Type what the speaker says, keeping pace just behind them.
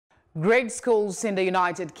Grade schools in the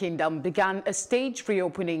United Kingdom began a staged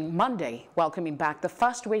reopening Monday, welcoming back the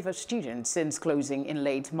first wave of students since closing in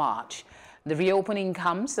late March. The reopening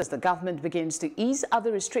comes as the government begins to ease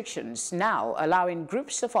other restrictions, now allowing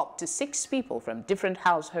groups of up to 6 people from different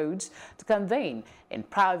households to convene in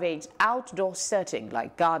private outdoor setting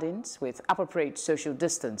like gardens with appropriate social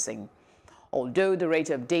distancing. Although the rate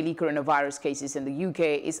of daily coronavirus cases in the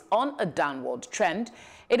UK is on a downward trend,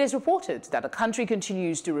 it is reported that the country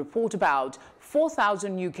continues to report about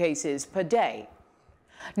 4,000 new cases per day.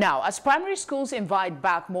 Now, as primary schools invite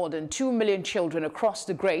back more than 2 million children across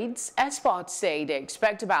the grades, experts say they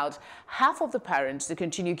expect about half of the parents to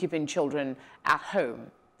continue keeping children at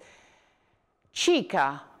home.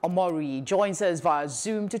 Chika Omoruyi joins us via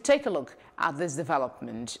Zoom to take a look at this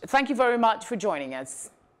development. Thank you very much for joining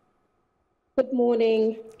us. Good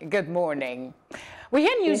morning. Good morning. We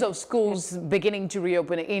hear news of schools beginning to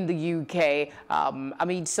reopen in the UK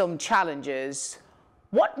amid some challenges.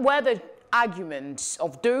 What were the arguments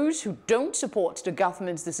of those who don't support the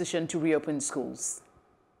government's decision to reopen schools?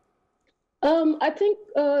 I think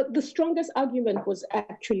the strongest argument was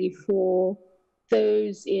actually for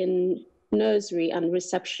those in nursery and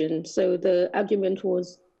reception. So the argument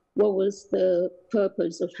was, what was the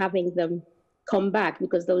purpose of having them come back?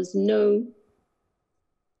 Because there was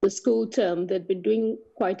the school term, they'd been doing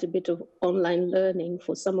quite a bit of online learning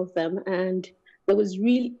for some of them, and there was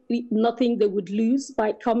really nothing they would lose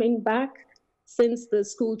by coming back since the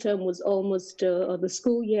school term was almost, or the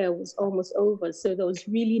school year was almost over. So there was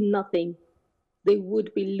really nothing they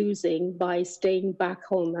would be losing by staying back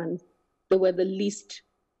home, and they were the least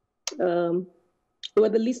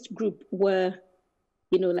group where,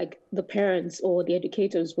 like the parents or the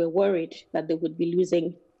educators were worried that they would be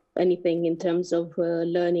losing anything in terms of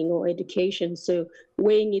learning or education. So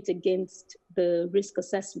weighing it against the risk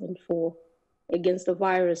assessment against the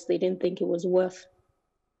virus, they didn't think it was worth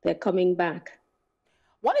their coming back.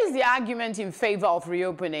 What is the argument in favor of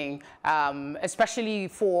reopening, especially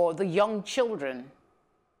for the young children?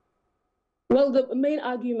 Well, the main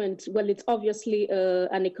argument, it's obviously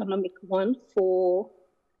an economic one for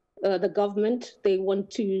the government. They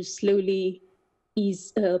want to slowly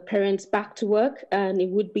ease parents back to work, and it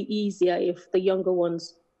would be easier if the younger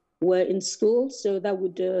ones were in school. So that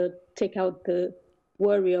would take out the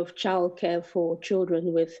worry of childcare for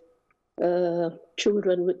children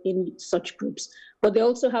in such groups. But they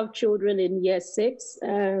also have children in year 6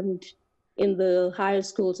 and in the higher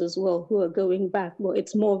schools as well who are going back. Well,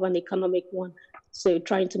 it's more of an economic one. So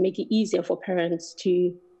trying to make it easier for parents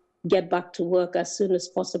to get back to work as soon as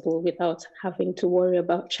possible without having to worry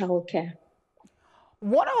about childcare.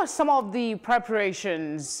 What are some of the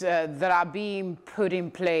preparations that are being put in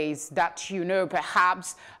place that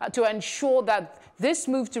perhaps to ensure that this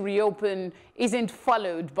move to reopen isn't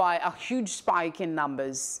followed by a huge spike in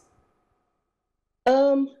numbers?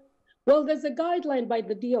 Well, there's a guideline by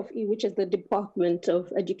the DFE, which is the Department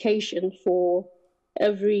of Education, for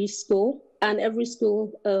every school, and every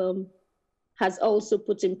school has also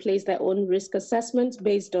put in place their own risk assessments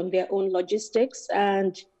based on their own logistics.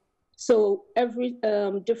 And so every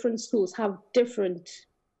different schools have different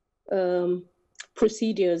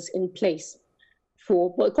procedures in place.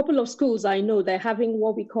 For a couple of schools, I know they're having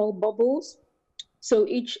what we call bubbles. So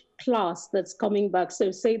each class that's coming back, so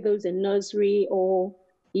say those in nursery or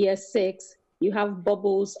year 6, you have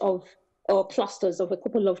bubbles or clusters of a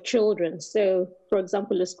couple of children. So for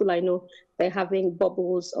example, a school I know, they're having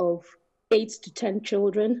bubbles of 8 to 10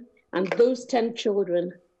 children, and those 8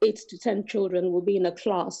 to 10 children will be in a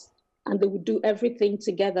class, and they would do everything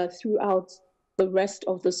together throughout the rest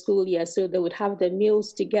of the school year. So they would have their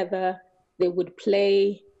meals together, they would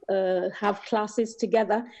play, have classes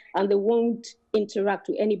together, and they won't interact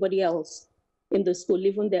with anybody else in the school,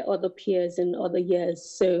 even their other peers in other years.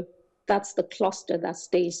 So that's the cluster that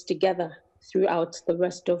stays together throughout the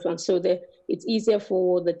rest of them. So it's easier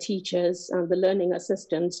for the teachers and the learning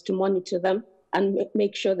assistants to monitor them and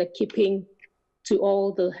make sure they're keeping to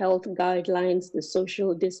all the health guidelines, the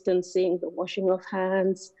social distancing, the washing of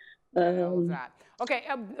hands. All that. Okay,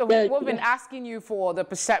 we've been asking you for the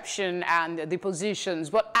perception and the positions,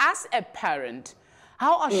 but as a parent,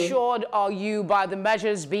 how assured are you by the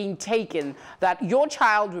measures being taken that your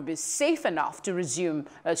child will be safe enough to resume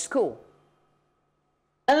school?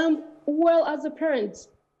 Well, as a parent,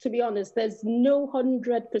 to be honest, there's no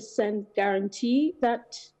 100% guarantee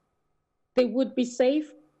that they would be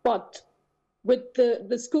safe, but with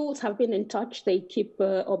the schools have been in touch. They keep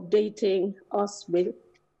updating us with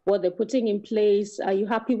what they're putting in place. Are you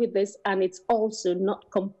happy with this? And it's also not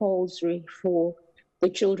compulsory for the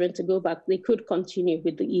children to go back. They could continue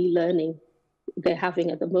with the e-learning they're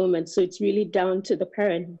having at the moment. So it's really down to the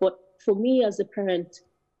parent. But for me as a parent,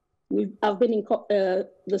 I've been in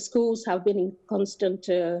the schools have been in constant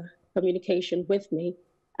communication with me,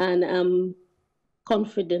 and I'm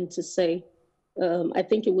confident to say I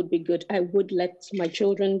think it would be good. I would let my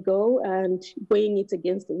children go, and weighing it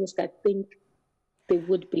against the risk, I think they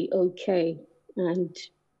would be okay. And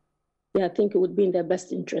yeah, I think it would be in their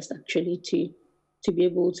best interest actually to be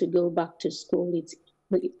able to go back to school.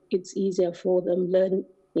 It's easier for them learn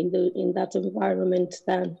in that environment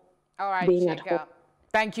than All right, being at home. Chika.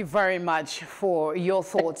 Thank you very much for your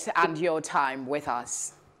thoughts and your time with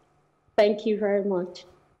us. Thank you very much.